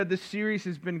This series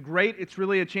has been great. It's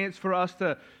really a chance for us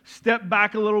to step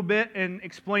back a little bit and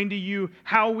explain to you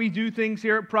how we do things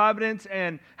here at Providence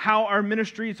and how our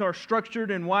ministries are structured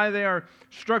and why they are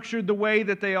structured the way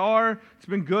that they are. It's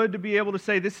been good to be able to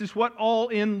say this is what all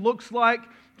in looks like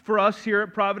for us here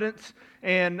at Providence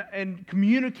and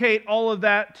communicate all of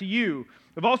that to you.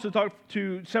 I've also talked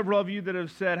to several of you that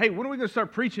have said, hey, when are we going to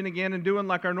start preaching again and doing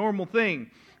like our normal thing?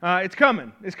 It's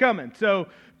coming. So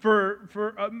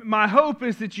my hope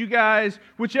is that you guys,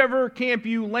 whichever camp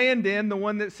you land in, the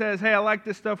one that says, hey, I like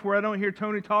this stuff where I don't hear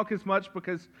Tony talk as much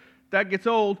because that gets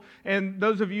old, and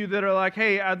those of you that are like,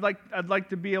 hey, I'd like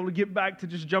to be able to get back to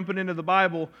just jumping into the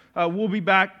Bible, we'll be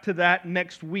back to that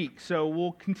next week. So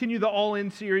we'll continue the All In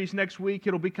series next week.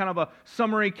 It'll be kind of a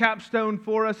summary capstone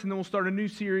for us, and then we'll start a new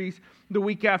series the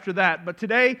week after that. But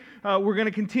today, we're going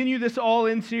to continue this All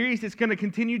In series. It's going to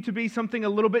continue to be something a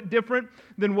little bit different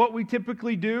than what we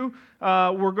typically do.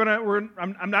 I'm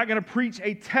not going to preach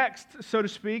a text, so to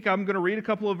speak. I'm going to read a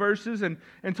couple of verses and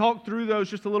talk through those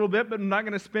just a little bit, but I'm not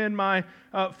going to spend my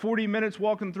 40 minutes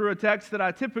walking through a text that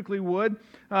I typically would.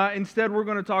 Instead, we're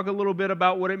going to talk a little bit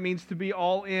about what it means to be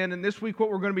all in. And this week, what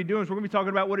we're going to be doing is we're going to be talking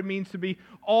about what it means to be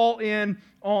all in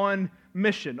on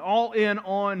mission. All in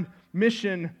on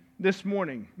mission this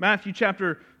morning. Matthew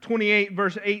chapter 28,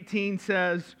 verse 18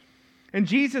 says, and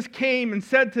Jesus came and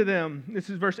said to them, this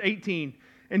is verse 18,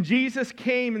 and Jesus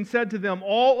came and said to them,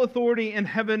 all authority in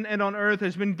heaven and on earth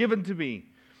has been given to me.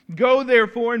 Go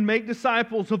therefore and make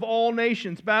disciples of all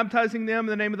nations, baptizing them in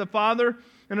the name of the Father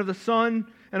and of the Son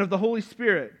and of the Holy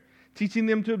Spirit, teaching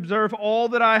them to observe all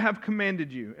that I have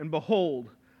commanded you. And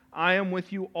behold, I am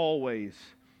with you always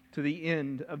to the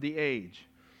end of the age.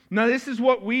 Now this is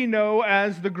what we know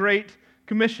as the Great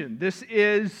Commission. This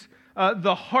is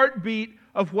the heartbeat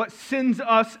of what sends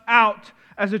us out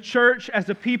as a church, as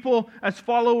a people, as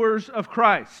followers of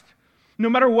Christ. No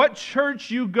matter what church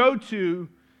you go to,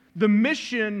 the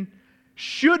mission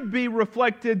should be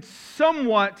reflected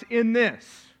somewhat in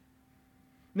this.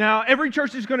 Now, every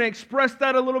church is going to express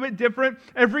that a little bit different.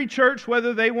 Every church,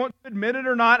 whether they want to admit it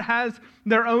or not, has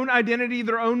their own identity,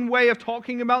 their own way of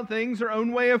talking about things, their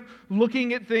own way of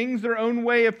looking at things, their own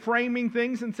way of framing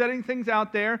things and setting things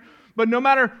out there. But no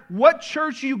matter what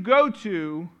church you go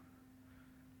to,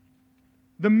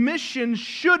 the mission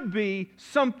should be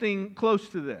something close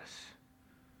to this.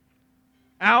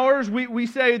 Ours, we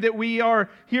say that we are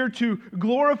here to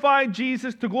glorify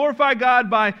Jesus, to glorify God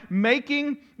by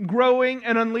making, growing,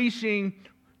 and unleashing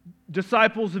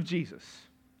disciples of Jesus.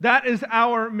 That is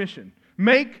our mission.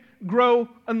 Make, grow,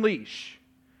 unleash.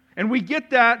 And we get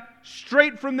that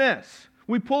straight from this.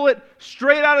 We pull it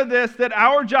straight out of this, that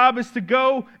our job is to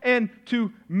go and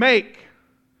to make.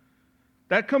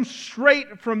 That comes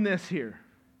straight from this here.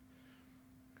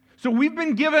 So we've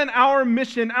been given our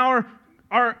mission, our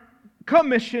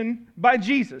commission by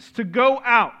Jesus to go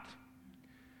out.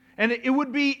 And it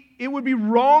would be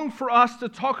wrong for us to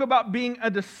talk about being a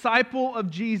disciple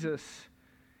of Jesus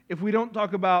if we don't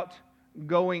talk about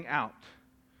going out.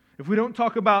 If we don't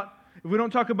talk about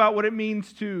what it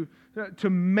means to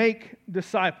make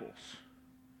disciples.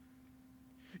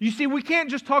 You see, we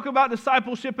can't just talk about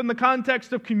discipleship in the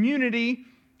context of community,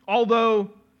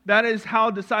 although that is how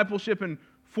discipleship and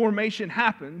formation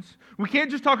happens. We can't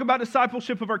just talk about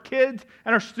discipleship of our kids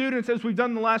and our students as we've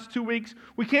done the last 2 weeks.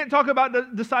 We can't talk about the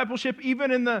discipleship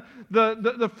even in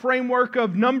the framework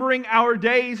of numbering our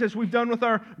days as we've done with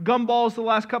our gumballs the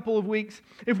last couple of weeks.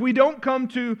 If we don't come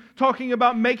to talking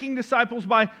about making disciples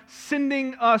by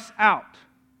sending us out.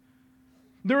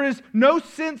 There is no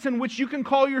sense in which you can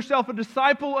call yourself a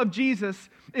disciple of Jesus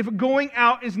if going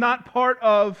out is not part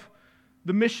of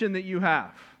the mission that you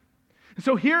have.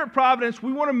 So here at Providence,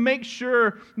 we want to make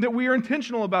sure that we are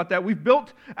intentional about that. We've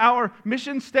built our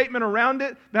mission statement around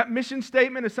it. That mission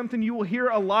statement is something you will hear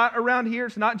a lot around here.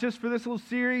 It's not just for this little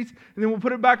series, and then we'll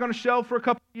put it back on a shelf for a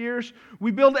couple of years.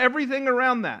 We build everything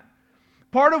around that.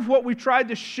 Part of what we tried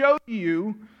to show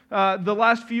you the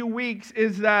last few weeks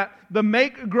is that the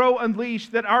Make, Grow, Unleash,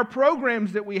 that our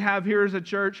programs that we have here as a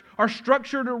church are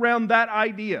structured around that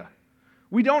idea.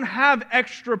 We don't have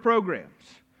extra programs.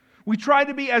 We try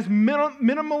to be as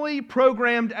minimally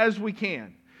programmed as we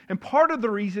can. And part of the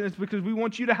reason is because we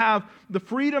want you to have the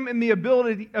freedom and the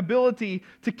ability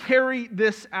to carry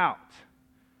this out.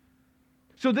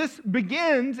 So this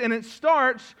begins and it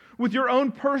starts with your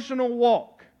own personal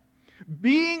walk.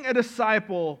 Being a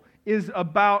disciple is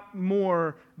about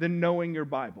more than knowing your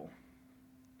Bible.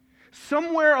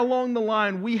 Somewhere along the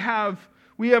line, we have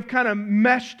kind of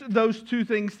meshed those two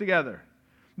things together.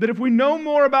 That if we know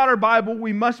more about our Bible,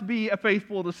 we must be a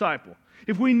faithful disciple.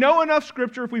 If we know enough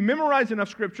Scripture, if we memorize enough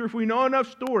Scripture, if we know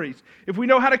enough stories, if we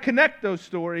know how to connect those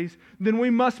stories, then we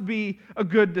must be a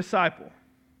good disciple.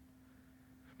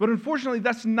 But unfortunately,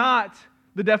 that's not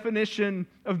the definition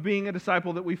of being a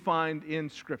disciple that we find in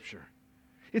Scripture.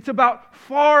 It's about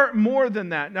far more than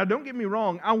that. Now, don't get me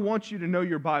wrong. I want you to know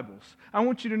your Bibles. I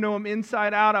want you to know them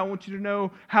inside out. I want you to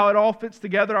know how it all fits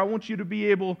together. I want you to be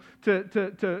able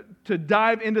to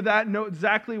dive into that and know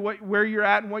exactly where you're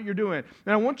at and what you're doing.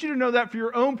 And I want you to know that for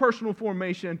your own personal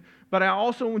formation, but I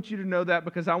also want you to know that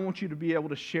because I want you to be able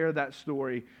to share that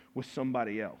story with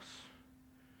somebody else.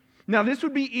 Now, this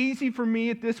would be easy for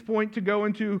me at this point to go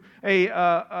into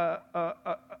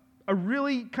a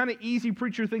really kind of easy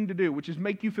preacher thing to do, which is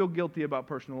make you feel guilty about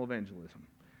personal evangelism.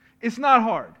 It's not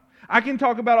hard. I can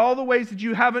talk about all the ways that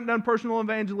you haven't done personal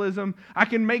evangelism. I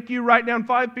can make you write down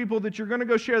 5 people that you're going to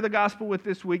go share the gospel with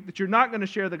this week, that you're not going to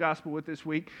share the gospel with this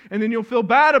week, and then you'll feel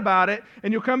bad about it,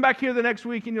 and you'll come back here the next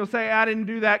week and you'll say, I didn't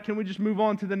do that. Can we just move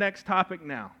on to the next topic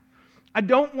now? I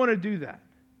don't want to do that.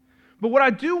 But what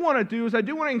I do want to do is I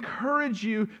do want to encourage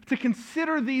you to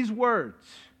consider these words.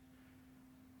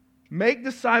 Make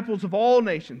disciples of all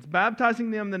nations,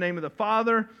 baptizing them in the name of the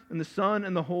Father and the Son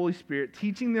and the Holy Spirit,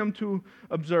 teaching them to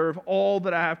observe all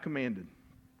that I have commanded.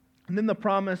 And then the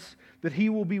promise that He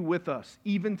will be with us,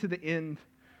 even to the end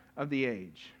of the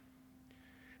age.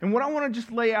 And what I want to just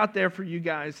lay out there for you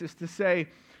guys is to say,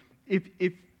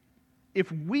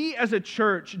 if we as a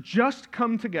church just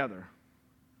come together,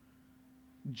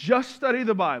 just study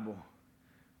the Bible,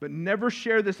 but never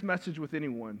share this message with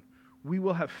anyone, we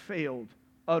will have failed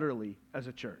utterly as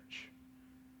a church.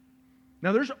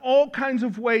 Now, there's all kinds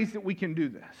of ways that we can do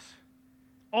this.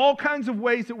 All kinds of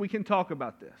ways that we can talk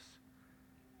about this.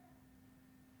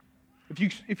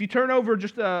 If you turn over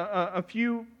just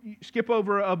skip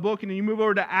over a book and you move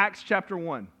over to Acts chapter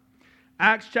 1.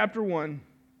 Acts chapter 1,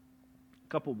 a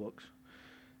couple books.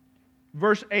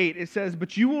 Verse 8, it says,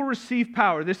 but you will receive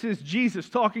power. This is Jesus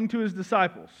talking to His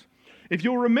disciples. If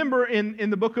you'll remember in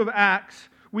the book of Acts,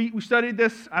 we studied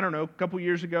this, I don't know, a couple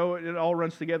years ago. It all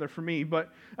runs together for me. But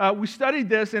we studied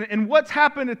this, and what's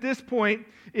happened at this point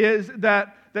is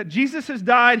that Jesus has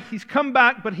died, He's come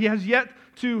back, but He has yet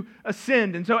to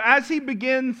ascend. And so as He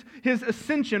begins His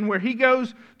ascension, where He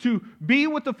goes to be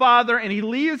with the Father and He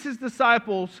leaves His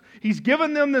disciples, He's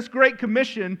given them this great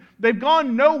commission. They've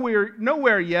gone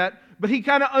nowhere yet, but He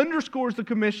kind of underscores the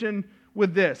commission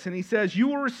with this. And He says, you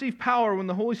will receive power when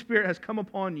the Holy Spirit has come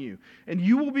upon you. And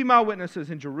you will be my witnesses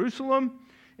in Jerusalem,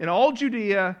 in all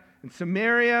Judea, in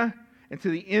Samaria, and to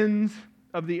the ends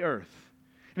of the earth.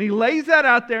 And He lays that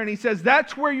out there and He says,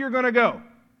 that's where you're going to go.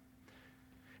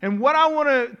 And what I want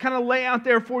to kind of lay out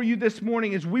there for you this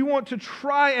morning is we want to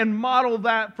try and model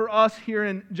that for us here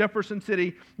in Jefferson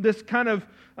City, this kind of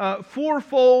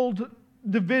threefold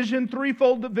division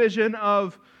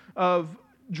of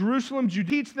Jerusalem, Judea,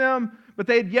 teach them, but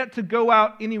they had yet to go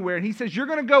out anywhere. And He says, you're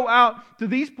going to go out to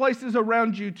these places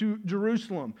around you, to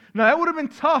Jerusalem. Now, that would have been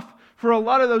tough for a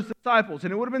lot of those disciples.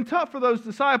 And it would have been tough for those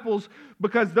disciples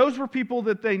because those were people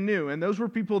that they knew, and those were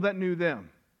people that knew them.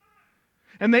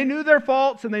 And they knew their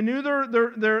faults, and they knew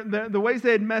the ways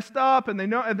they had messed up, and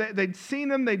they'd seen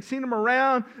them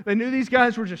around. They knew these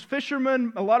guys were just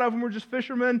fishermen. A lot of them were just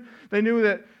fishermen. They knew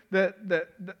that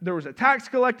there was a tax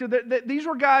collector. That these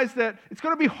were guys that it's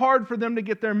going to be hard for them to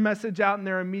get their message out in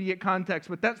their immediate context,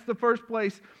 but that's the first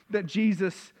place that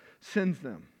Jesus sends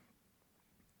them.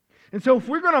 And so if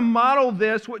we're going to model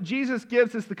this, what Jesus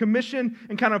gives us the commission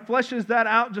and kind of fleshes that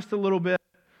out just a little bit,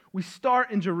 we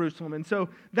start in Jerusalem. And so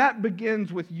that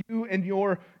begins with you and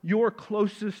your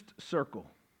closest circle.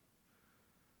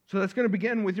 So that's going to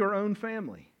begin with your own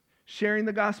family. Sharing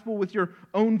the gospel with your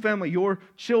own family, your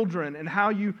children, and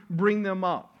how you bring them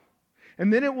up.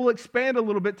 And then it will expand a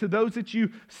little bit to those that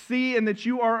you see and that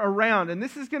you are around. And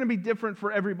this is going to be different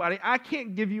for everybody. I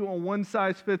can't give you a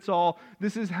one-size-fits-all,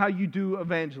 this is how you do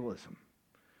evangelism.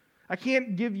 I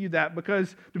can't give you that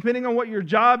because depending on what your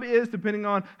job is, depending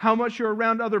on how much you're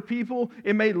around other people,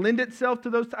 it may lend itself to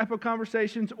those type of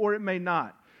conversations or it may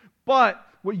not. But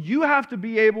what you have to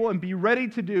be able and be ready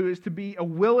to do is to be a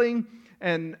willing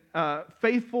and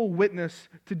faithful witness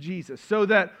to Jesus, so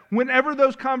that whenever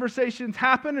those conversations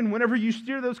happen and whenever you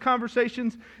steer those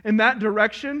conversations in that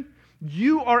direction,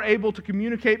 you are able to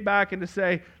communicate back and to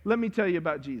say, let me tell you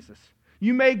about Jesus.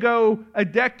 You may go a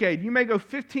decade, you may go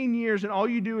 15 years, and all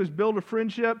you do is build a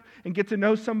friendship and get to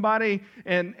know somebody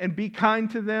and be kind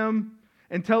to them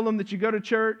and tell them that you go to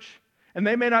church, and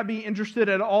they may not be interested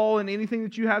at all in anything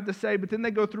that you have to say, but then they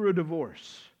go through a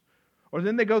divorce, or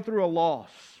then they go through a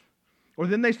loss, Or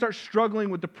then they start struggling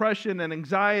with depression and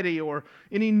anxiety or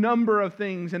any number of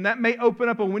things. And that may open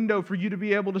up a window for you to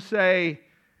be able to say,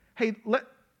 hey,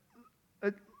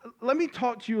 let me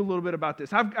talk to you a little bit about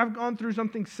this. I've gone through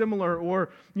something similar. Or,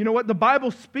 you know what, the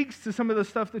Bible speaks to some of the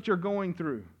stuff that you're going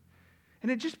through.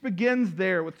 And it just begins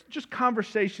there with just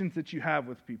conversations that you have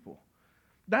with people.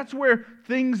 That's where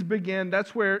things begin.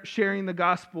 That's where sharing the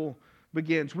gospel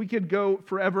begins. We could go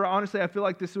forever. Honestly, I feel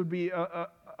like this would be a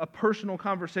personal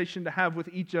conversation to have with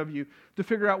each of you to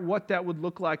figure out what that would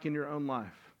look like in your own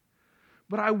life.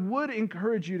 But I would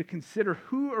encourage you to consider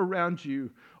who around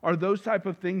you are those type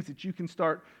of things that you can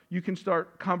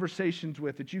start conversations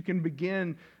with, that you can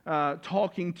begin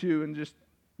talking to and just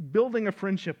building a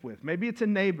friendship with. Maybe it's a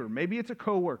neighbor. Maybe it's a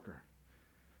coworker.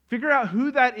 Figure out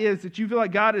who that is that you feel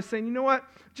like God is saying, you know what,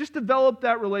 just develop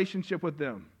that relationship with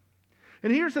them.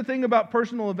 And here's the thing about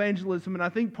personal evangelism, and I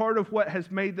think part of what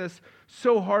has made this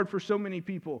so hard for so many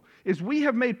people is we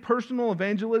have made personal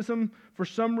evangelism, for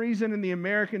some reason in the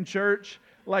American church,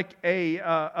 like a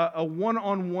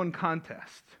one-on-one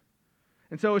contest.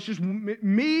 And so it's just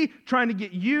me trying to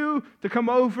get you to come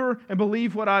over and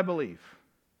believe what I believe.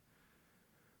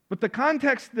 But the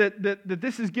context that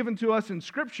this is given to us in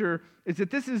Scripture is that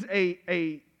this is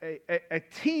a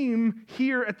team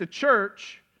here at the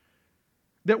church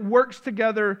that works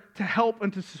together to help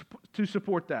and to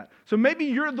support that. So maybe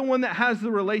you're the one that has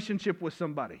the relationship with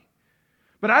somebody.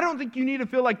 But I don't think you need to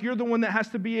feel like you're the one that has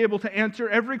to be able to answer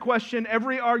every question,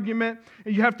 every argument,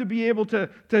 and you have to be able to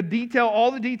detail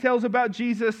all the details about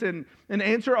Jesus and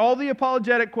answer all the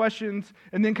apologetic questions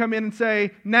and then come in and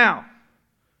say, now,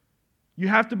 you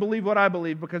have to believe what I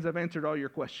believe because I've answered all your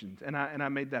questions, and I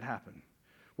made that happen.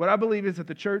 What I believe is that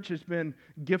the church has been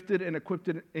gifted and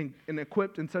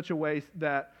equipped in such a way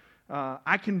that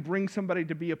I can bring somebody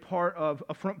to be a part of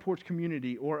a front porch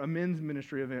community or a men's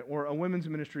ministry event or a women's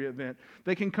ministry event.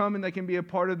 They can come and they can be a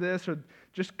part of this, or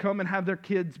just come and have their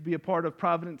kids be a part of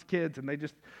Providence Kids, and they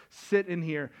just sit in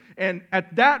here. And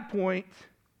at that point,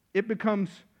 it becomes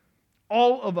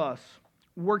all of us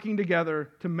working together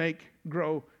to make,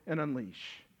 grow, and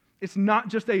unleash. It's not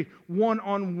just a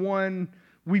one-on-one,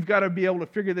 we've got to be able to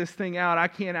figure this thing out, I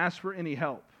can't ask for any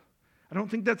help. I don't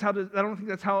think that's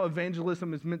how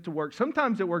evangelism is meant to work.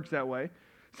 Sometimes it works that way.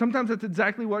 Sometimes that's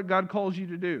exactly what God calls you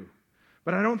to do.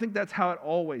 But I don't think that's how it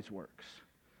always works.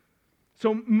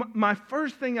 So my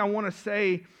first thing I want to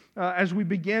say as we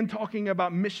begin talking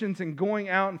about missions and going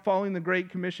out and following the Great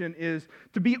Commission is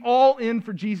to be all in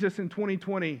for Jesus in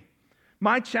 2020.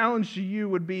 My challenge to you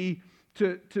would be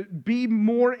to be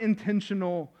more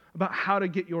intentional about how to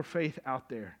get your faith out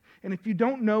there. And if you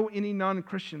don't know any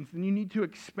non-Christians, then you need to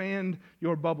expand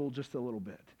your bubble just a little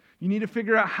bit. You need to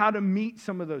figure out how to meet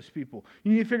some of those people.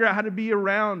 You need to figure out how to be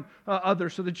around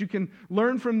others so that you can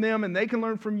learn from them and they can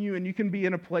learn from you, and you can be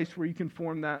in a place where you can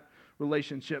form that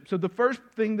relationship. So the first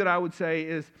thing that I would say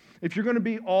is, if you're going to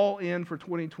be all in for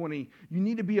 2020, you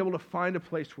need to be able to find a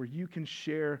place where you can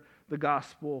share the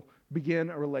gospel, begin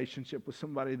a relationship with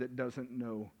somebody that doesn't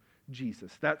know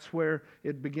Jesus. That's where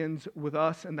it begins with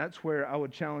us, and that's where I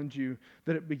would challenge you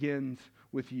that it begins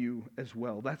with you as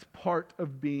well. That's part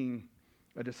of being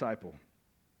a disciple.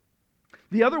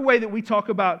 The other way that we talk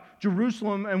about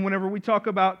Jerusalem, and whenever we talk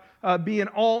about being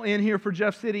all in here for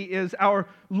Jeff City, is our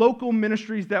local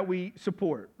ministries that we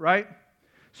support, right?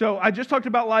 So I just talked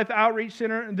about Life Outreach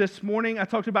Center this morning. I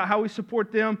talked about how we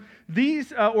support them.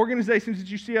 These organizations that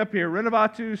you see up here,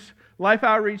 Renovatus, Life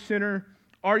Outreach Center,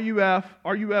 RUF.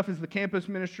 RUF is the campus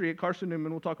ministry at Carson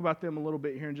Newman. We'll talk about them a little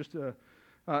bit here in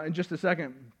just a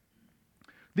second.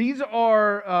 These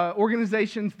are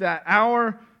organizations that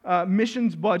our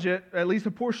missions budget, at least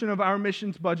a portion of our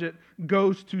missions budget,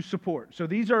 goes to support. So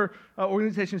these are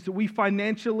organizations that we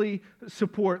financially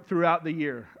support throughout the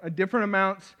year, different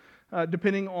amounts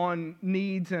depending on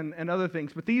needs and other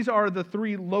things. But these are the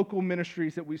three local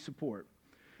ministries that we support.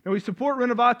 Now, we support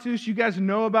Renovatus. You guys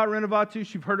know about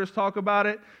Renovatus. You've heard us talk about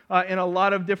it in a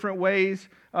lot of different ways.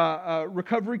 A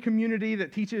recovery community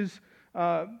that teaches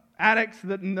addicts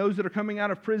and those that are coming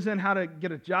out of prison how to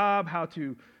get a job, how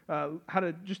to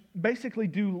just basically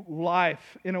do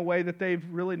life in a way that they've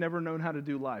really never known how to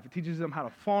do life. It teaches them how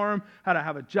to farm, how to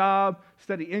have a job,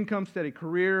 steady income, steady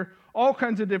career, all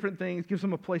kinds of different things. Gives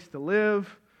them a place to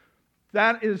live.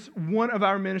 That is one of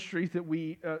our ministries that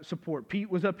we support.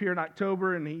 Pete was up here in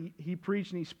October, and he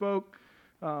preached and he spoke,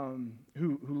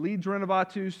 who leads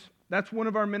Renovatus. That's one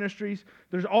of our ministries.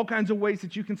 There's all kinds of ways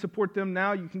that you can support them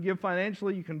now. You can give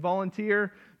financially. You can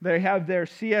volunteer. They have their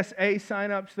CSA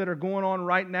signups that are going on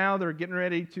right now. They're getting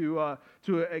ready to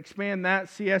expand that.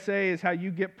 CSA is how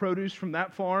you get produce from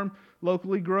that farm,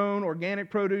 locally grown, organic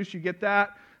produce. You get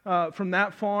that. from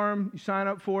that farm. You sign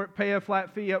up for it, pay a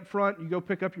flat fee up front. You go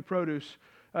pick up your produce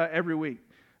every week.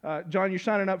 John, you're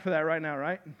signing up for that right now,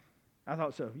 right? I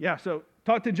thought so. Yeah, so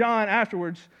talk to John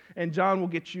afterwards, and John will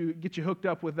get you hooked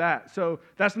up with that. So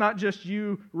that's not just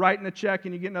you writing a check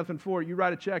and you get nothing for it. You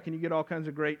write a check and you get all kinds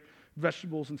of great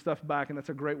vegetables and stuff back, and that's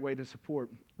a great way to support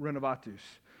Renovatus.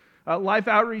 Life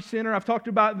Outreach Center, I've talked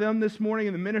about them this morning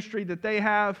and the ministry that they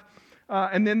have.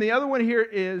 And then the other one here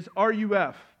is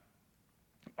RUF.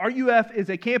 RUF is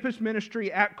a campus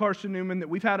ministry at Carson Newman that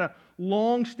we've had a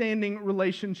long-standing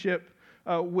relationship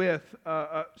with.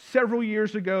 Several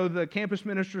years ago, the campus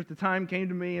minister at the time came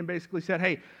to me and basically said,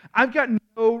 hey, I've got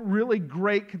no really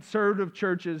great conservative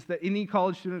churches that any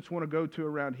college students want to go to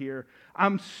around here.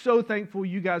 I'm so thankful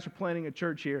you guys are planning a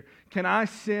church here. Can I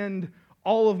send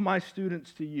all of my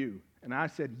students to you? And I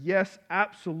said, yes,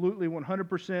 absolutely,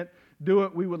 100%. Do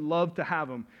it. We would love to have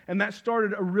them. And that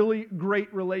started a really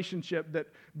great relationship that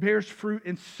bears fruit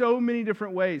in so many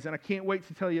different ways. And I can't wait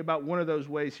to tell you about one of those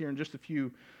ways here in just a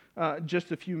few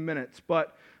minutes.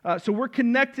 But so we're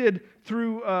connected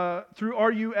through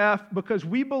RUF because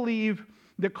we believe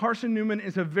that Carson Newman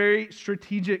is a very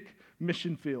strategic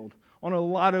mission field on a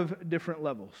lot of different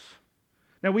levels.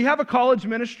 Now, we have a college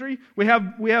ministry. We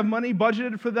have money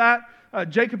budgeted for that.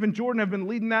 Jacob and Jordan have been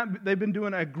leading that. They've been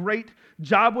doing a great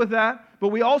job with that. But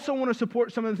we also want to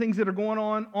support some of the things that are going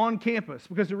on campus,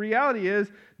 because the reality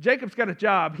is Jacob's got a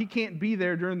job. He can't be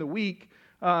there during the week.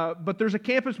 But there's a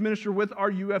campus minister with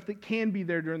RUF that can be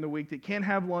there during the week, that can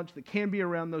have lunch, that can be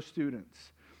around those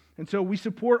students. And so we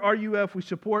support RUF. We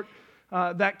support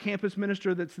that campus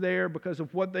minister that's there because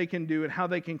of what they can do and how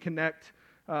they can connect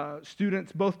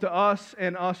students both to us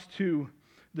and us to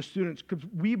the students, because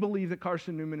we believe that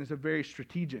Carson Newman is a very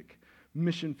strategic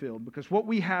mission field, because what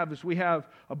we have is we have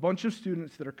a bunch of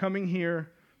students that are coming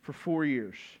here for 4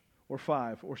 years or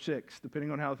 5 or 6,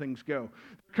 depending on how things go.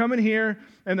 They're coming here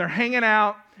and they're hanging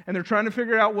out and they're trying to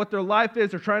figure out what their life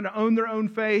is. They're trying to own their own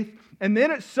faith. And then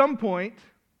at some point,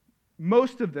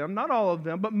 most of them, not all of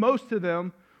them, but most of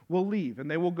them will leave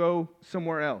and they will go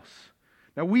somewhere else.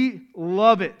 Now, we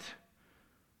love it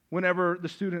whenever the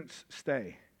students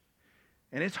stay.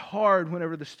 And it's hard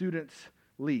whenever the students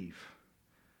leave.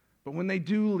 But when they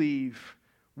do leave,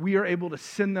 we are able to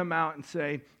send them out and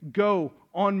say, go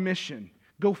on mission.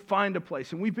 Go find a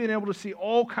place. And we've been able to see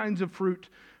all kinds of fruit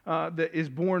that is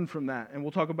born from that. And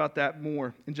we'll talk about that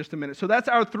more in just a minute. So that's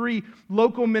our 3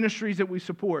 local ministries that we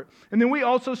support. And then we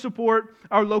also support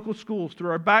our local schools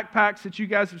through our backpacks that you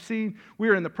guys have seen. We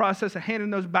are in the process of handing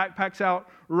those backpacks out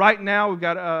right now. We've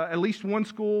got at least one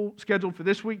school scheduled for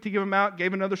this week to give them out.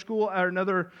 Gave another school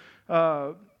or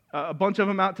a bunch of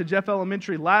them out to Jeff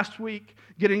Elementary last week,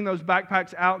 getting those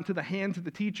backpacks out into the hands of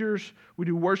the teachers. We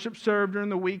do worship serve during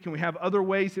the week, and we have other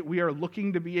ways that we are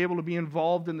looking to be able to be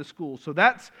involved in the school. So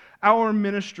that's our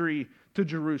ministry to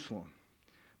Jerusalem.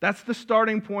 That's the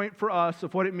starting point for us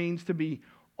of what it means to be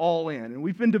all in. And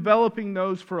we've been developing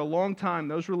those for a long time,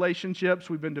 those relationships.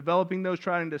 We've been developing those,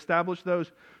 trying to establish those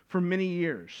for many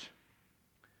years.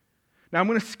 Now, I'm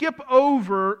going to skip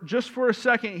over, just for a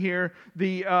second here,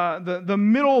 the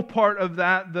middle part of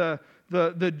that,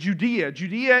 the Judea.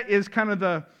 Judea is kind of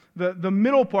the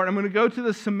middle part. I'm going to go to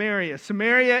the Samaria.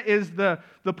 Samaria is the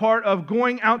part of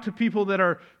going out to people that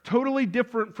are totally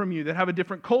different from you, that have a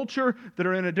different culture, that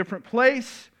are in a different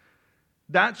place.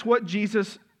 That's what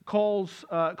Jesus calls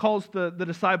the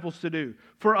disciples to do.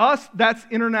 For us, that's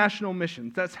international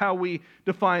missions. That's how we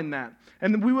define that.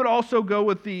 And then we would also go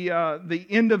with the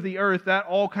end of the earth, that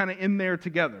all kind of in there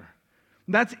together.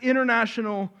 That's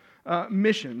international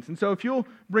missions. And so if you'll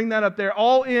bring that up there,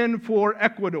 all in for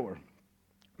Ecuador.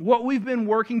 What we've been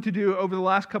working to do over the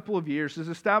last couple of years is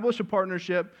establish a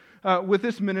partnership with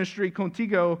this ministry,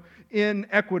 Contigo, in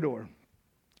Ecuador.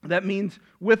 That means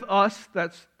with us.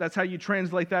 That's how you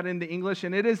translate that into English.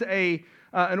 And it is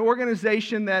an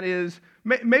organization that is,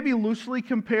 maybe loosely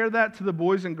compare that to the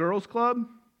Boys and Girls Club,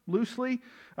 loosely.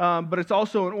 But it's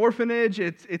also an orphanage.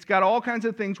 It's got all kinds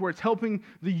of things where it's helping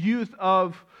the youth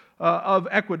of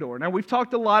Ecuador. Now, we've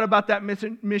talked a lot about that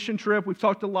mission trip. We've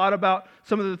talked a lot about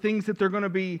some of the things that they're going to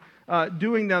be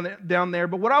doing down there.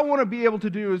 But what I want to be able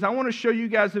to do is I want to show you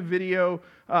guys a video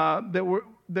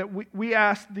that we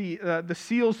asked the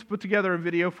SEALs to put together a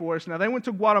video for us. Now, they went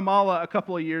to Guatemala a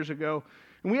couple of years ago,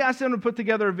 and we asked them to put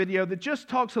together a video that just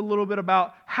talks a little bit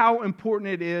about how important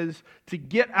it is to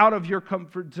get out of your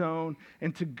comfort zone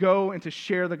and to go and to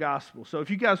share the gospel. So if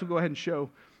you guys will go ahead and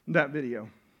show that video.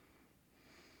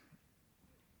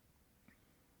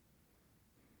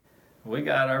 We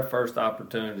got our first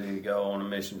opportunity to go on a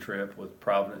mission trip with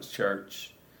Providence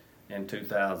Church in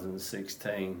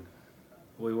 2016.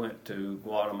 we went to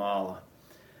Guatemala.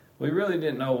 We really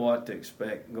didn't know what to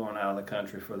expect going out of the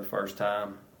country for the first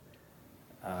time.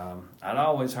 I'd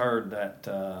always heard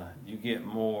that you get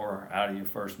more out of your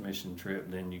first mission trip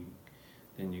than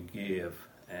you give,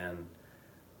 and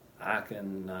I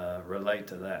can relate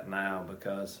to that now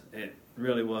because it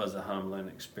really was a humbling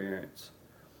experience.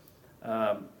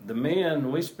 The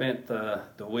men, we spent the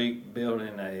week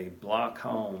building a block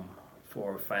home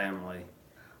for a family.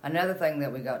 Another thing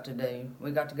that we got to do, we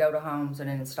got to go to homes and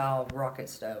install rocket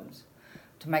stoves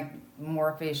to make it more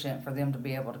efficient for them to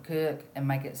be able to cook and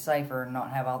make it safer and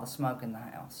not have all the smoke in the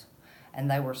house.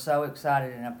 And they were so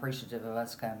excited and appreciative of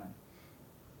us coming.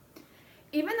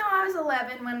 Even though I was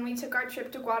 11 when we took our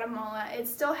trip to Guatemala, it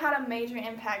still had a major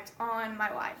impact on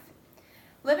my life.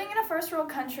 Living in a first world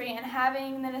country and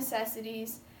having the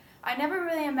necessities, I never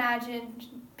really imagined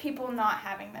people not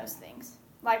having those things,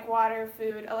 like water,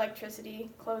 food, electricity,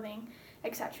 clothing,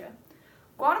 etc.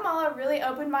 Guatemala really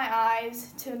opened my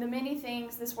eyes to the many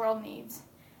things this world needs.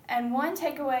 And one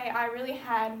takeaway I really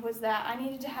had was that I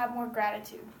needed to have more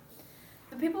gratitude.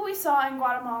 The people we saw in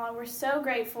Guatemala were so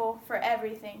grateful for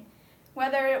everything,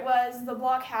 whether it was the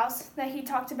block house that he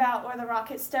talked about or the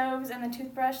rocket stoves and the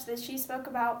toothbrush that she spoke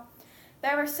about.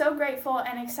 They were so grateful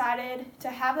and excited to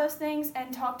have those things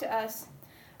and talk to us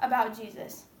about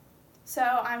Jesus. So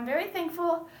I'm very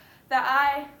thankful that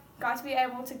I got to be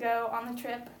able to go on the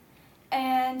trip.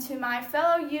 And to my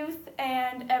fellow youth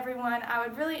and everyone, I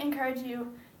would really encourage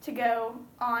you to go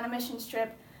on a missions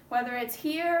trip, whether it's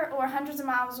here or hundreds of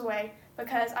miles away,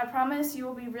 because I promise you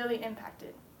will be really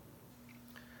impacted.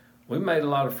 We made a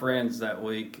lot of friends that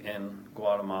week in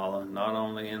Guatemala, not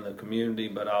only in the community,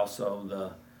 but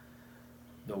also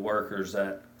the workers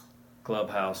at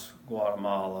Clubhouse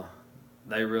Guatemala.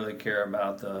 They really care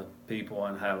about the people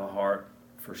and have a heart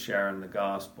for sharing the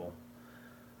gospel.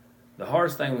 The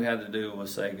hardest thing we had to do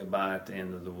was say goodbye at the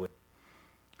end of the week.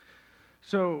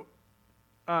 So,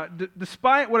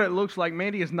 despite what it looks like,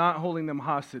 Mandy is not holding them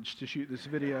hostage to shoot this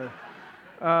video.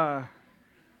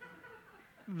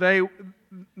 They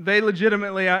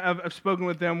legitimately, I've spoken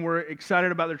with them, were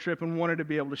excited about their trip and wanted to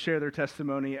be able to share their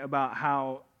testimony about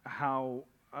how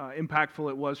impactful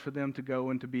it was for them to go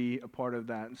and to be a part of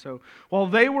that. And so while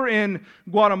they were in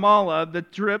Guatemala, the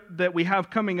trip that we have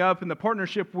coming up and the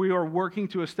partnership we are working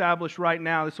to establish right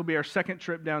now, this will be our second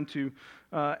trip down to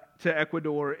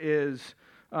Ecuador, is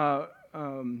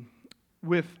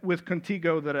with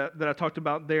Contigo that I talked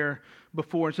about there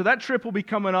before. And so that trip will be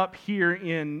coming up here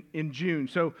in June.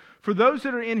 So for those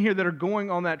that are in here that are going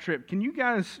on that trip, can you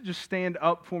guys just stand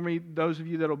up for me, those of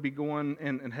you that will be going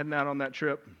and heading out on that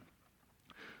trip?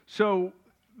 So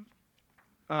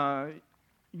you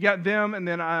got them, and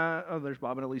then there's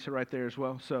Bob and Elisa right there as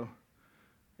well. So,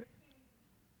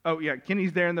 oh yeah,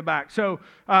 Kenny's there in the back. So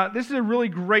this is a really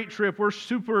great trip. We're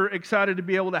super excited to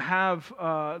be able to have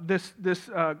this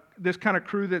kind of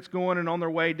crew that's going and on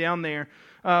their way down there.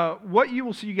 What you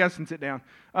will see, you guys can sit down.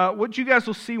 What you guys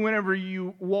will see whenever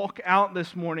you walk out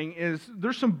this morning is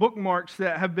there's some bookmarks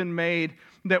that have been made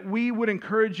that we would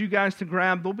encourage you guys to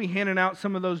grab. They'll be handing out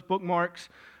some of those bookmarks.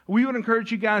 We would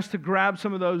encourage you guys to grab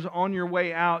some of those on your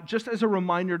way out, just as a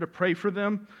reminder to pray for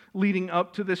them leading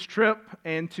up to this trip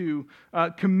and to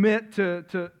commit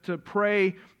to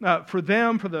pray for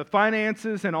them, for the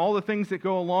finances and all the things that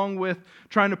go along with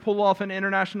trying to pull off an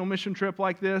international mission trip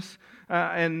like this.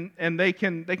 And they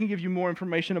can give you more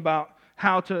information about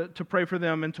how to pray for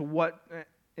them and to what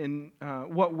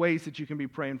ways that you can be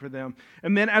praying for them.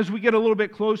 And then as we get a little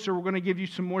bit closer, we're going to give you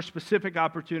some more specific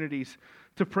opportunities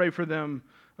to pray for them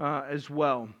as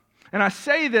well. And I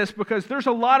say this because there's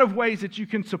a lot of ways that you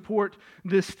can support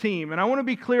this team. And I want to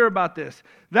be clear about this.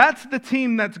 That's the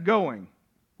team that's going,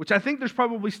 which I think there's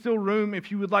probably still room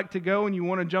if you would like to go and you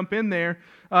want to jump in there.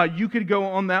 You could go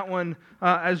on that one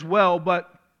as well.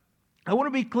 But I want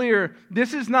to be clear,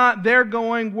 this is not they're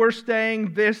going, we're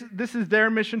staying, this is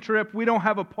their mission trip. We don't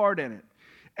have a part in it.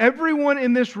 Everyone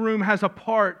in this room has a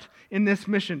part in this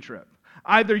mission trip.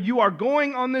 Either you are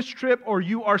going on this trip or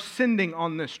you are sending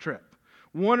on this trip.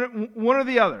 One or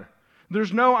the other.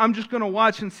 There's no, I'm just going to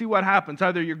watch and see what happens.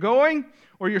 Either you're going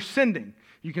or you're sending.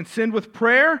 You can send with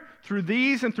prayer through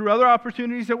these and through other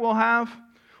opportunities that we'll have,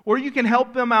 or you can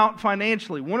help them out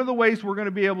financially. One of the ways we're going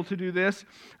to be able to do this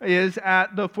is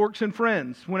at the Forks and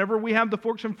Friends. Whenever we have the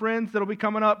Forks and Friends that'll be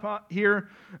coming up here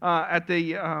at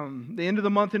the end of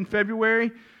the month in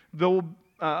February,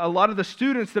 a lot of the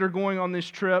students that are going on this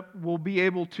trip will be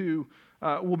able to,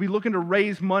 will be looking to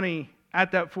raise money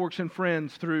at that Forks and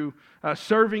Friends through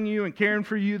serving you and caring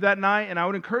for you that night. And I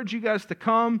would encourage you guys to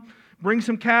come, bring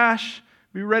some cash,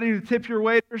 be ready to tip your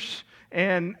waiters,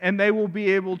 and they will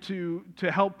be able to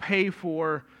help pay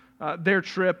for their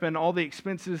trip and all the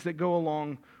expenses that go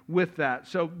along with that.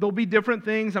 So there'll be different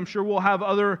things. I'm sure we'll have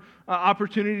other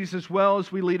opportunities as well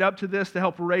as we lead up to this to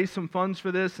help raise some funds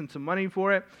for this and some money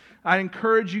for it. I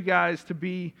encourage you guys to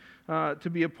be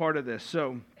a part of this.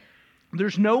 So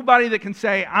there's nobody that can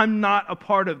say, I'm not a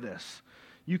part of this.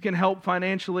 You can help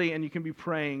financially and you can be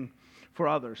praying for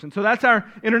others. And so that's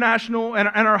our international, and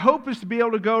our hope is to be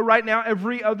able to go right now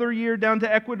every other year down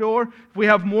to Ecuador. If we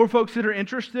have more folks that are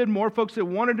interested, more folks that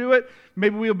want to do it,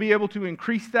 maybe we'll be able to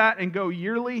increase that and go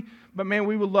yearly. But man,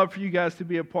 we would love for you guys to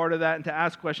be a part of that and to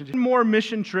ask questions. One more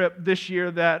mission trip this year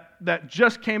that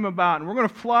just came about. And we're going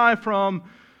to fly from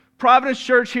Providence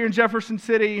Church here in Jefferson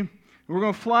City. We're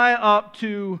going to fly up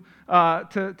to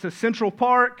Central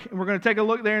Park, and we're going to take a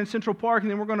look there in Central Park,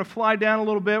 and then we're going to fly down a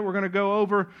little bit. We're going to go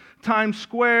over Times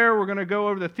Square. We're going to go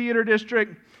over the Theater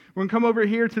District. We're going to come over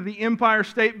here to the Empire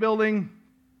State Building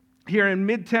here in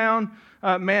Midtown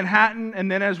Manhattan, and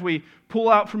then as we pull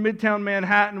out from Midtown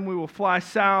Manhattan, we will fly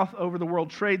south over the World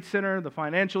Trade Center, the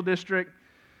Financial District,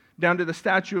 down to the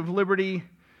Statue of Liberty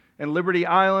and Liberty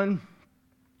Island,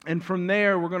 and from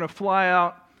there we're going to fly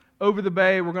out over the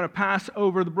bay. We're going to pass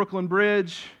over the Brooklyn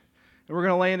Bridge, and we're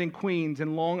going to land in Queens,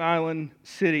 in Long Island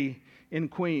City in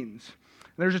Queens.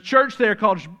 There's a church there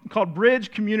called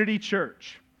Bridge Community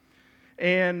Church.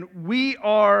 And we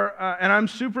are, and I'm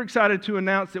super excited to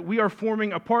announce that we are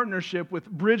forming a partnership with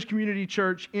Bridge Community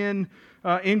Church in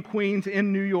Queens,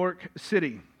 in New York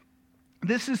City.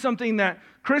 This is something that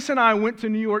Chris and I went to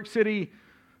New York City,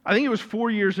 I think it was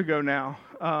 4 years ago now.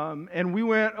 And we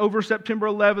went over September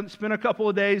 11th, spent a couple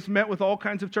of days, met with all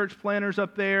kinds of church planners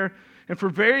up there. And for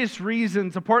various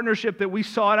reasons, a partnership that we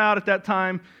sought out at that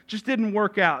time just didn't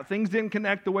work out. Things didn't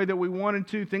connect the way that we wanted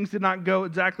to. Things did not go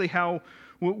exactly how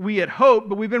we had hoped.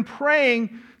 But we've been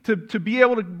praying to be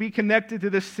able to be connected to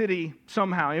this city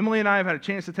somehow. Emily and I have had a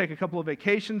chance to take a couple of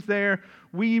vacations there.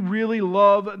 We really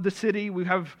love the city. We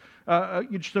have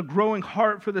just a growing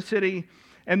heart for the city.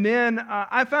 And then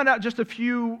I found out just a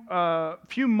few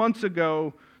months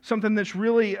ago something that's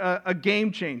really a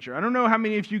game changer. I don't know how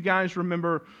many of you guys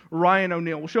remember Ryan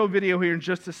O'Neill. We'll show a video here in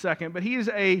just a second. But he is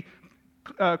a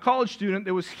college student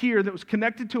that was here, that was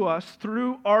connected to us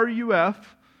through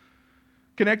RUF.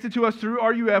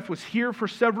 Was here for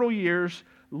several years,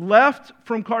 left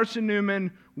from Carson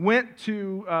Newman, went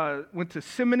to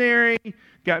seminary,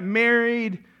 got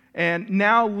married, and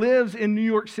now lives in New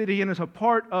York City and is a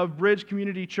part of Bridge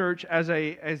Community Church as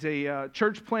a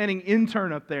church planning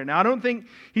intern up there. Now, I don't think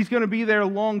he's going to be there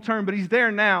long term, but he's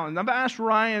there now. And I've asked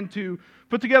Ryan to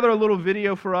put together a little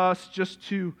video for us, just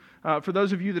to for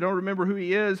those of you that don't remember who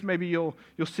he is. Maybe you'll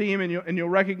see him and you'll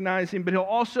recognize him. But he'll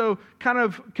also kind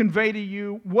of convey to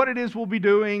you what it is we'll be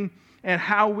doing and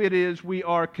how it is we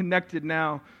are connected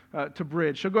now to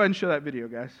Bridge. So go ahead and show that video,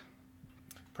 guys.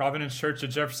 Providence Church of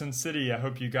Jefferson City. I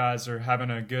hope you guys are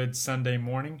having a good Sunday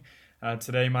morning.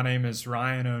 Today, my name is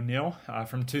Ryan O'Neill.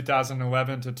 From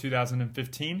 2011 to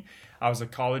 2015, I was a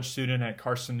college student at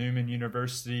Carson Newman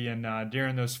University, and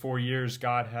during those 4 years,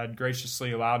 God had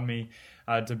graciously allowed me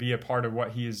to be a part of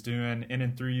what He is doing in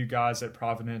and through you guys at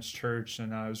Providence Church.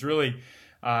 And I was really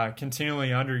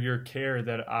continually under your care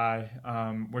that I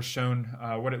was shown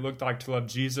what it looked like to love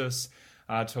Jesus,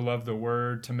 to love the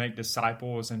Word, to make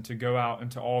disciples, and to go out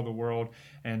into all the world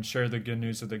and share the good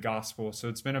news of the gospel. So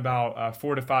it's been about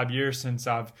 4 to 5 years since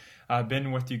I've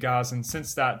been with you guys, and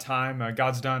since that time,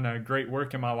 God's done a great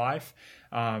work in my life.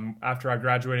 After I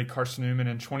graduated Carson Newman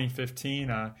in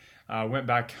 2015, I went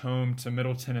back home to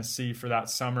Middle Tennessee for that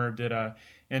summer, did a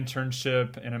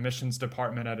internship in a missions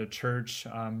department at a church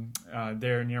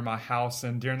there near my house,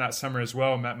 and during that summer as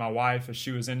well, met my wife as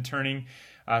she was interning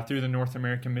through the North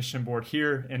American Mission Board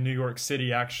here in New York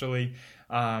City, actually.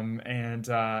 And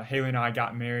Haley and I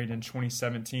got married in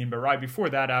 2017. But right before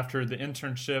that, after the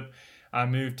internship, I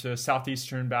moved to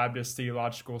Southeastern Baptist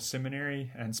Theological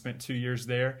Seminary and spent 2 years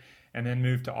there, and then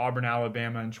moved to Auburn,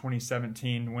 Alabama in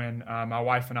 2017 when my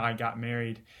wife and I got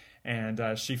married, and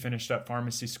she finished up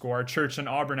pharmacy school. Our church in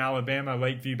Auburn, Alabama,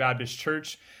 Lakeview Baptist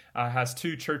Church, has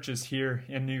 2 churches here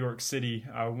in New York City,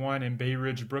 one in Bay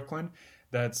Ridge, Brooklyn,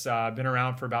 that's been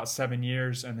around for about 7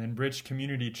 years, and then Bridge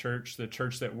Community Church, the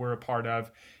church that we're a part of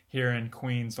here in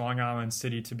Queens, Long Island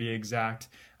City to be exact,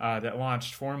 that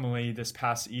launched formally this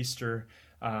past Easter,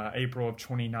 April of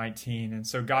 2019. And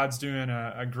so God's doing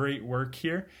a great work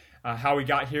here. How we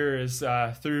got here is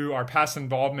through our past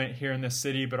involvement here in this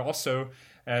city, but also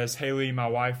as Haley, my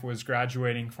wife, was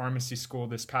graduating pharmacy school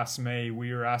this past May,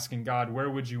 we were asking God, where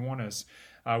would you want us?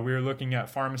 We were looking at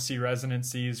pharmacy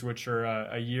residencies, which are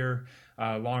a year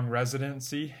long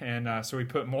residency. And so we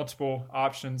put multiple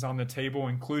options on the table,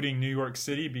 including New York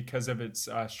City because of its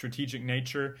strategic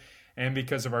nature and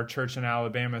because of our church in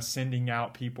Alabama sending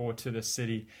out people to the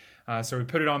city. So we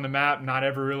put it on the map, not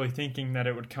ever really thinking that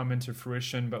it would come into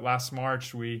fruition. But last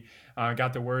March, we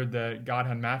got the word that God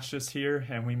had matched us here,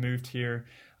 and we moved here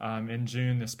in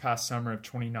June this past summer of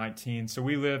 2019. So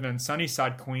we live in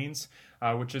Sunnyside, Queens,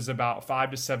 which is about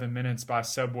 5 to 7 minutes by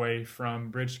subway from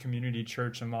Bridge Community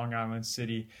Church in Long Island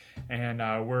City. And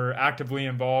we're actively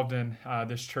involved in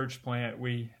this church plant.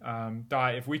 We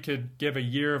thought if we could give a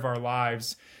year of our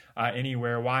lives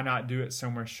anywhere, why not do it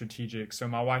somewhere strategic? So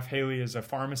my wife Haley is a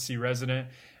pharmacy resident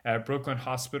at Brooklyn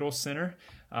Hospital Center,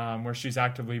 where she's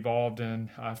actively involved in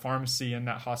pharmacy in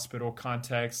that hospital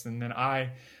context. And then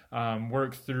I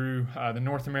work through the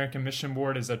North American Mission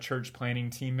Board as a church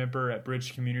planning team member at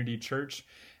Bridge Community Church,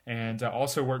 and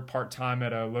also work part-time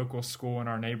at a local school in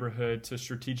our neighborhood to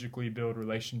strategically build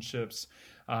relationships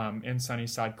in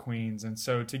Sunnyside, Queens. And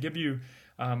so to give you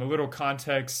a little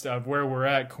context of where we're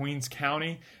at, Queens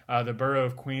County, the borough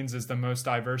of Queens is the most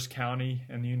diverse county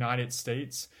in the United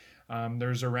States.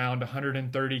 There's around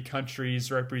 130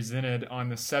 countries represented on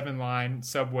the 7-line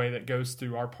subway that goes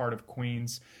through our part of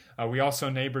Queens. We also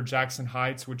neighbor Jackson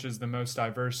Heights, which is the most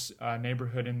diverse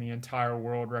neighborhood in the entire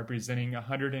world, representing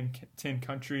 110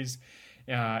 countries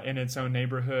in its own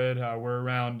neighborhood. We're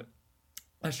around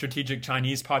a strategic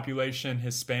Chinese population,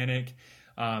 Hispanic,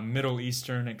 Middle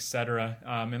Eastern,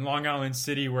 etc. In Long Island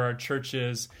City, where our church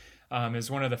is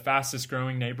one of the fastest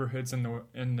growing neighborhoods in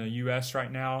the U.S.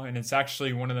 right now, and it's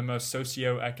actually one of the most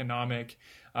socioeconomic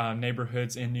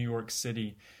neighborhoods in New York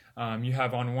City. You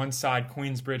have on one side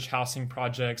Queensbridge Housing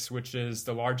Projects, which is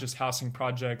the largest housing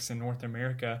projects in North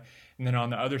America, and then on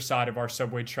the other side of our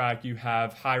subway track, you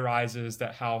have high-rises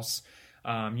that house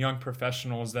young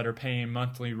professionals that are paying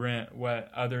monthly rent,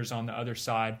 what others on the other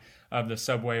side of the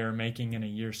subway are making in a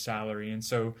year's salary. And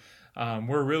so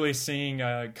we're really seeing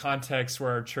a context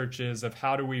where our church is of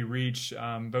how do we reach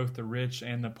both the rich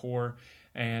and the poor.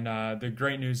 And the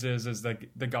great news is that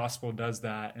the gospel does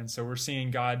that. And so we're seeing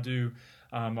God do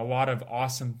a lot of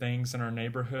awesome things in our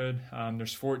neighborhood.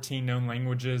 There's 14 known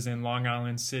languages in Long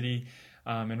Island City,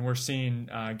 and we're seeing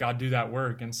God do that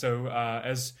work. And so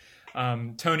as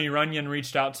Tony Runyon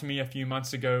reached out to me a few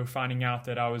months ago, finding out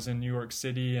that I was in New York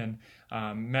City and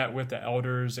met with the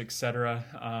elders, etc.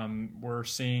 We're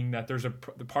seeing that there's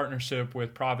the partnership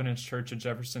with Providence Church of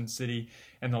Jefferson City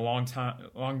and the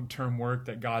long-term work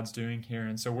that God's doing here.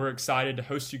 And so we're excited to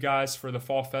host you guys for the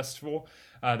Fall Festival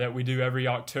that we do every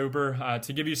October.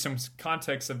 To give you some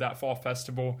context of that Fall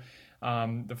Festival,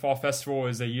 the Fall Festival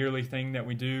is a yearly thing that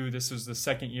we do. This was the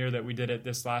second year that we did it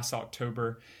this last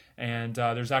October. And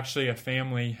there's actually a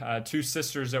family, 2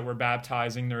 sisters that we're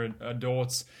baptizing. They're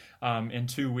adults in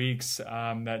 2 weeks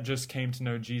that just came to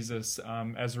know Jesus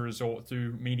as a result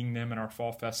through meeting them in our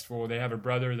Fall Festival. They have a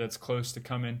brother that's close to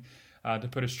coming to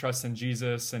put his trust in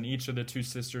Jesus, and each of the 2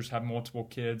 sisters have multiple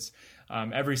kids.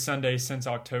 Every Sunday since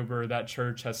October, that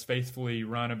church has faithfully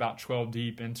run about 12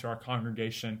 deep into our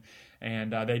congregation,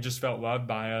 and they just felt loved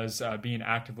by us being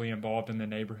actively involved in the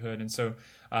neighborhood. And so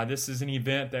this is an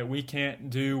event that we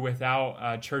can't do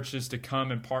without churches to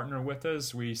come and partner with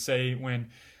us. We say when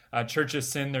churches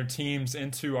send their teams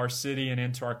into our city and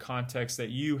into our context that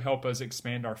you help us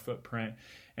expand our footprint.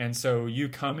 And so you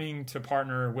coming to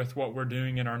partner with what we're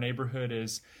doing in our neighborhood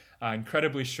is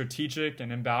incredibly strategic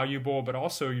and invaluable, but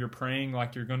also you're praying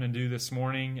like you're going to do this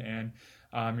morning, and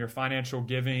your financial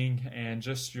giving and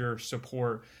just your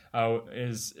support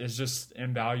is just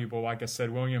invaluable. Like I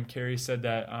said, William Carey said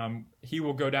that he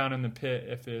will go down in the pit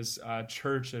if his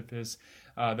church, if his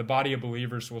the body of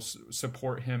believers will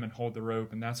support him and hold the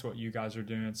rope, and that's what you guys are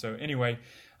doing. So anyway,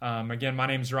 again, my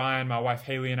name's Ryan. My wife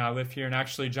Haley and I live here, and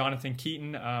actually Jonathan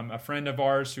Keaton, a friend of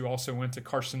ours who also went to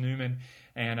Carson Newman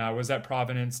and was at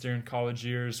Providence during college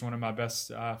years. One of my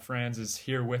best friends is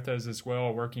here with us as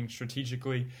well, working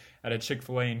strategically at a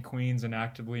Chick-fil-A in Queens and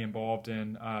actively involved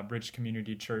in Bridge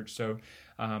Community Church. So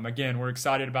again, we're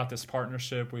excited about this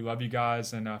partnership. We love you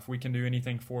guys, and if we can do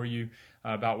anything for you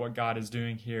about what God is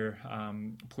doing here,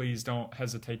 please don't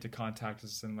hesitate to contact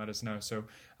us and let us know. So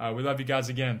we love you guys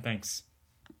again. Thanks.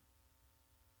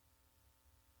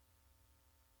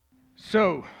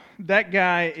 So that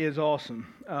guy is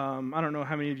awesome. I don't know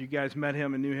how many of you guys met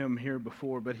him and knew him here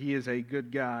before, but he is a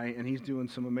good guy, and he's doing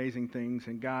some amazing things.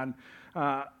 And God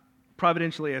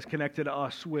providentially has connected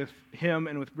us with him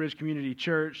and with Bridge Community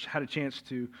Church. Had a chance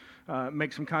to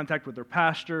make some contact with their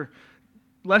pastor.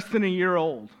 Less than a year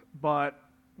old, but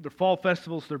their fall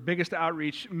festivals, their biggest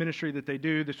outreach ministry that they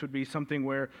do. This would be something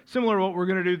where, similar to what we're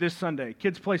going to do this Sunday,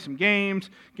 kids play some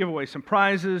games, give away some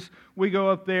prizes. We go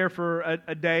up there for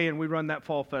a day and we run that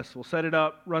fall festival, set it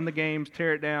up, run the games,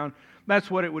 tear it down. That's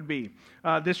what it would be.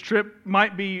 This trip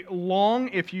might be long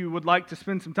if you would like to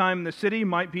spend some time in the city,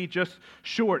 might be just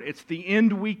short. It's the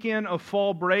end weekend of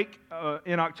fall break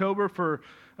in October for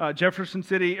Jefferson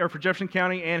City, or for Jefferson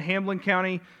County and Hamlin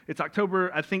County. It's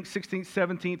October, I think, 16th,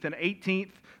 17th, and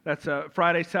 18th. That's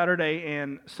Friday, Saturday,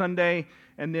 and Sunday,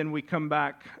 and then we come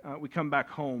back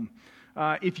home.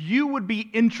 If you would be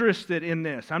interested in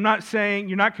this, I'm not saying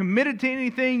you're not committed to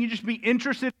anything, you just be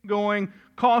interested in going.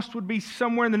 Cost would be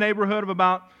somewhere in the neighborhood of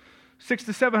about $600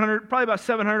 to $700, probably about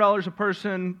 $700 a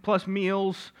person plus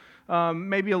meals.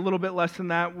 Maybe a little bit less than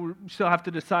that. We still have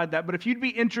to decide that. But if you'd be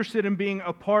interested in being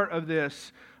a part of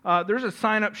this, there's a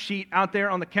sign-up sheet out there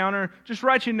on the counter. Just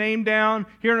write your name down.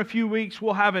 Here in a few weeks,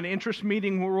 we'll have an interest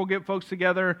meeting where we'll get folks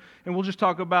together, and we'll just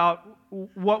talk about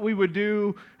what we would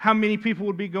do, how many people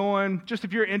would be going. Just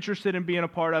if you're interested in being a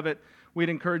part of it, we'd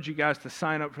encourage you guys to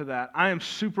sign up for that. I am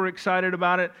super excited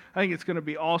about it. I think it's going to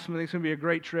be awesome. I think it's going to be a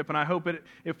great trip, and I hope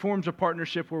it forms a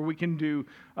partnership where we can do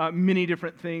many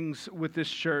different things with this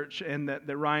church, and that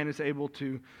Ryan is able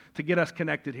to get us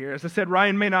connected here. As I said,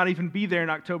 Ryan may not even be there in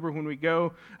October when we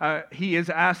go. He has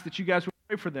asked that you guys would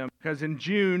pray for them, because in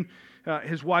June,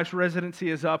 his wife's residency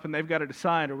is up, and they've got to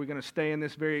decide, are we going to stay in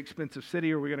this very expensive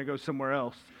city, or are we going to go somewhere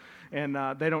else? And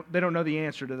they don't know the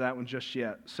answer to that one just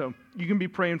yet. So you can be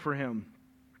praying for him.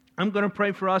 I'm going to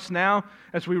pray for us now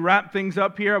as we wrap things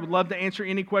up here. I would love to answer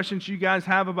any questions you guys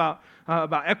have about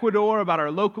Ecuador, about our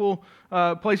local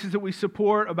places that we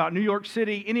support, about New York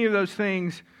City, any of those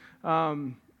things.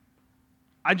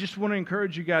 I just want to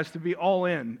encourage you guys to be all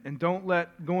in, and don't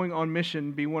let going on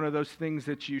mission be one of those things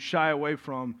that you shy away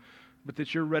from, but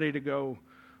that you're ready to go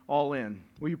all in.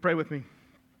 Will you pray with me?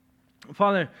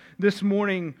 Father, this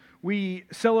morning we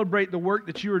celebrate the work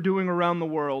that you are doing around the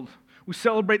world. We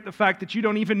celebrate the fact that you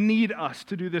don't even need us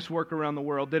to do this work around the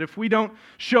world. That if we don't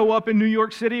show up in New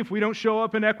York City, if we don't show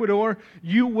up in Ecuador,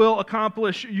 you will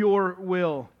accomplish your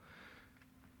will.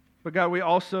 But God, we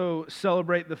also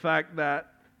celebrate the fact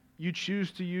that you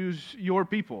choose to use your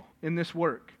people in this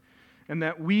work, and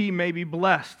that we may be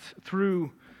blessed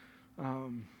through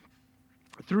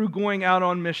going out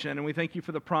on mission. And we thank you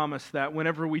for the promise that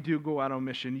whenever we do go out on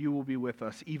mission, you will be with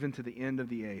us even to the end of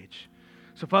the age.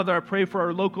 So, Father, I pray for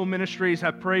our local ministries.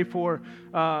 I pray for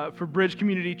Bridge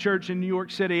Community Church in New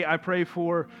York City. I pray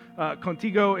for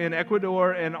Contigo in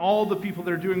Ecuador, and all the people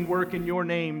that are doing work in your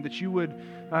name, that you would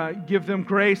give them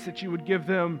grace, that you would give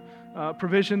them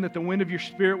provision, that the wind of your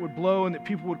Spirit would blow, and that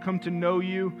people would come to know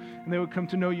you, and they would come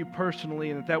to know you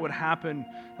personally, and that would happen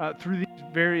through these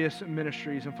various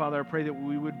ministries. And Father, I pray that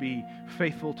we would be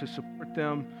faithful to support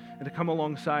them and to come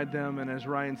alongside them, and as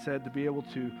Ryan said, to be able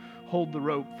to hold the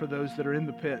rope for those that are in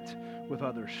the pit with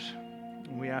others.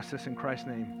 And we ask this in Christ's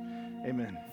name. Amen.